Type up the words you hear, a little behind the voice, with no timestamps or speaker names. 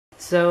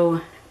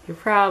So, you're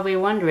probably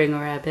wondering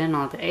where I've been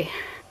all day.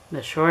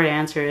 The short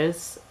answer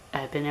is,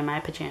 I've been in my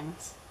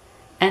pajamas.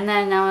 And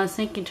then I was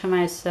thinking to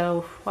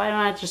myself, why don't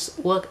I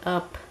just look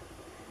up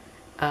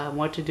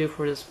what to do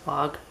for this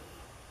vlog?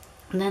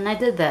 And then I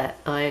did that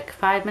like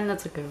 5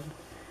 minutes ago.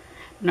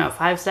 No,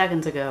 5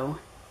 seconds ago.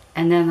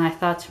 And then I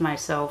thought to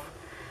myself,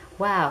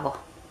 wow,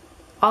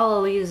 all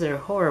of these are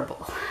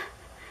horrible.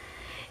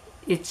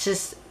 It's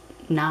just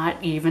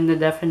not even the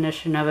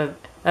definition of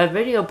a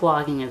video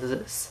blogging is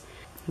this.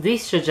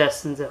 These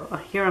suggestions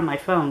here on my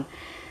phone,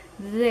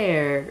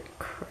 they're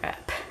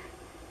crap.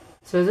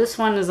 So this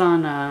one is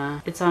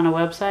on it's on a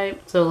website,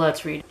 so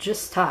let's read.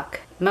 Just Talk.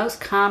 Most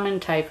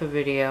common type of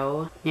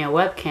video,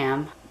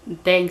 webcam.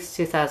 Thanks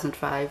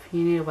 2005,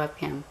 you need a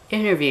webcam.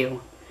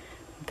 Interview.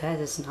 That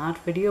is not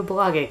video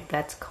blogging,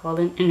 that's called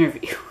an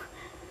interview.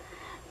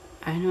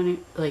 I don't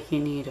like, you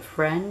need a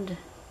friend.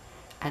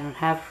 I don't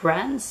have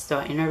friends, so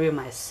I interview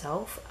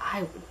myself.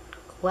 I would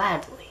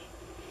gladly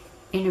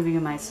interview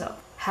myself.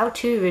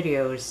 How-to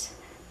videos.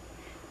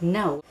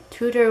 No.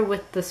 Tutor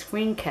with the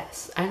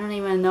screencast. I don't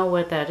even know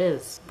what that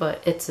is,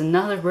 but it's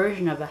another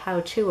version of a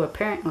how-to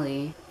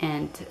apparently.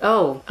 And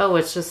oh,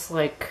 it's just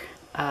like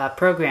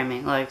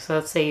programming. Like, so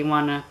let's say you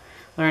want to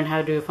learn how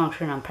to do a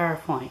function on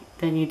PowerPoint,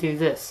 then you do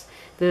this.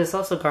 This is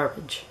also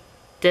garbage.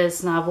 This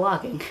is not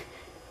vlogging.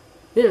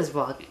 This is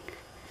vlogging.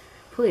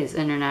 Please,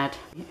 internet,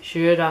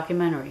 shoot a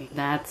documentary.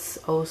 That's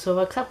also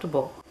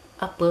acceptable.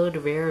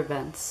 Upload rare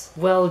events.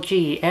 Well,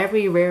 gee,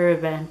 every rare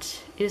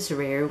event is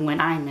rare when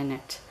I'm in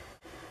it.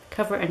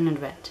 Cover an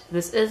event.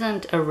 This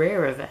isn't a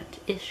rare event,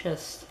 it's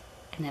just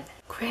an event.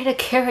 Create a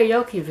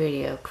karaoke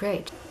video.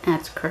 Great.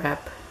 That's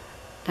crap.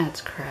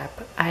 That's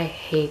crap. I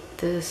hate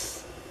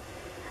this.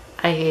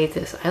 I hate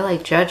this. I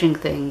like judging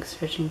things.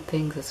 Judging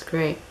things is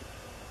great.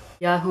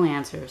 Yahoo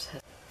Answers.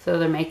 So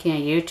they're making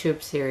a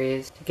YouTube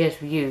series to get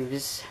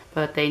views,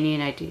 but they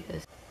need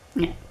ideas.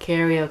 Yeah.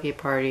 Karaoke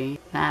party.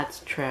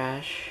 That's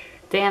trash.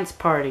 Dance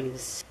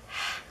parties.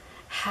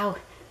 How?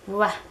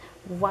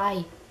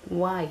 Why?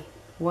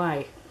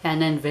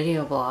 And then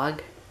video blog.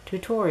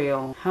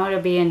 Tutorial. How to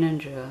be a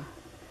ninja.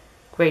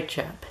 Great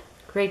job.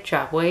 Great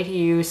job. Way to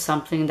use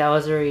something that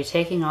was already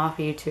taken off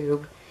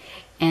YouTube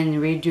and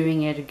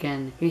redoing it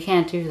again. You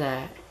can't do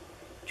that.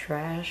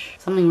 Trash.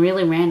 Something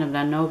really random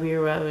that no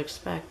viewer would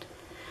expect.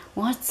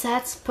 What's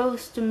that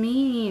supposed to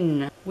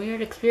mean?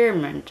 Weird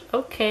experiment.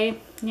 Okay.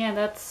 Yeah,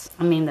 that's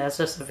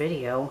just a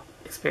video.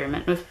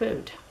 Experiment with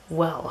food.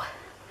 Well,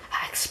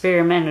 I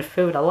experiment with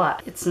food a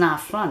lot. It's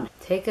not fun.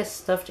 Take a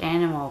stuffed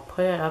animal,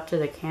 put it up to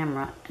the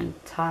camera, and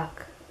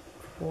talk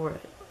for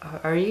it.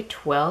 Are you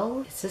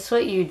 12? Is this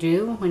what you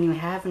do when you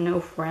have no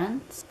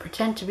friends?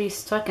 Pretend to be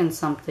stuck in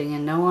something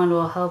and no one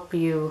will help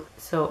you,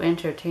 so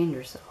entertain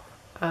yourself.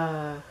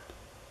 I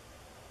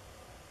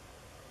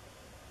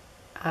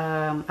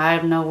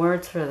have no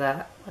words for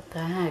that. What the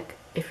heck?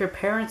 If your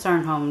parents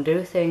aren't home,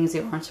 do things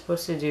you aren't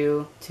supposed to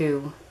do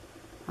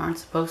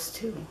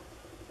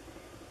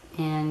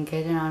and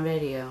get it on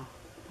video.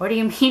 What do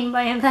you mean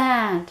by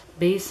that?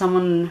 Be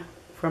someone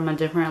from a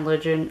different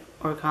religion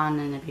or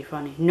continent and be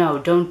funny. No,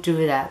 don't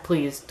do that,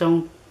 please.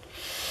 Don't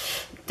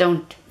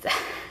do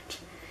that.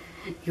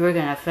 You're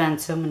gonna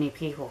offend so many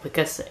people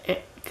because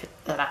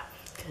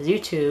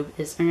YouTube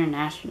is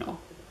international.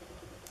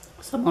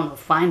 Someone will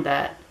find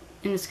that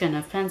and it's gonna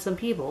offend some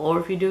people. Or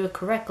if you do it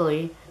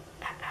correctly,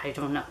 I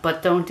don't know.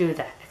 But don't do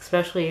that,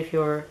 especially if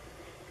you're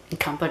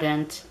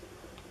incompetent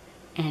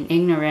and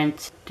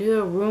ignorant. Do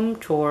a room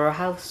tour or a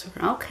house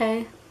tour.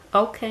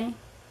 Okay.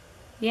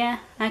 Yeah,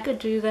 I could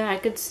do that. I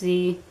could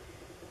see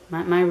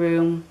my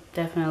room,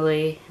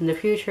 definitely. In the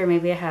future,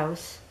 maybe a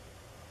house.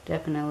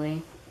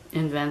 Definitely.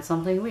 Invent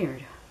something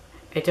weird.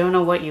 I don't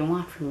know what you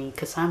want from me,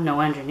 because I'm no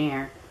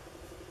engineer.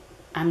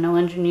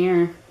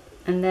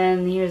 And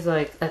then here's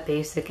like a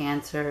basic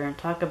answer.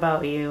 Talk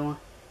about you,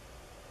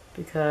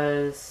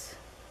 because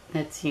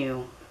it's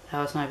you.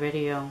 That was my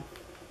video.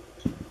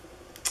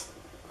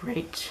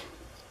 Great.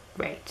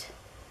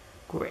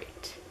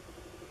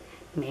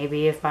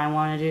 Maybe if I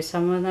want to do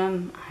some of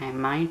them, I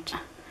might.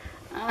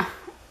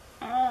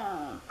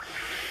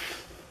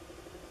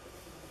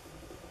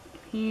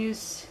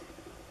 Peace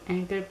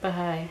and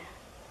goodbye.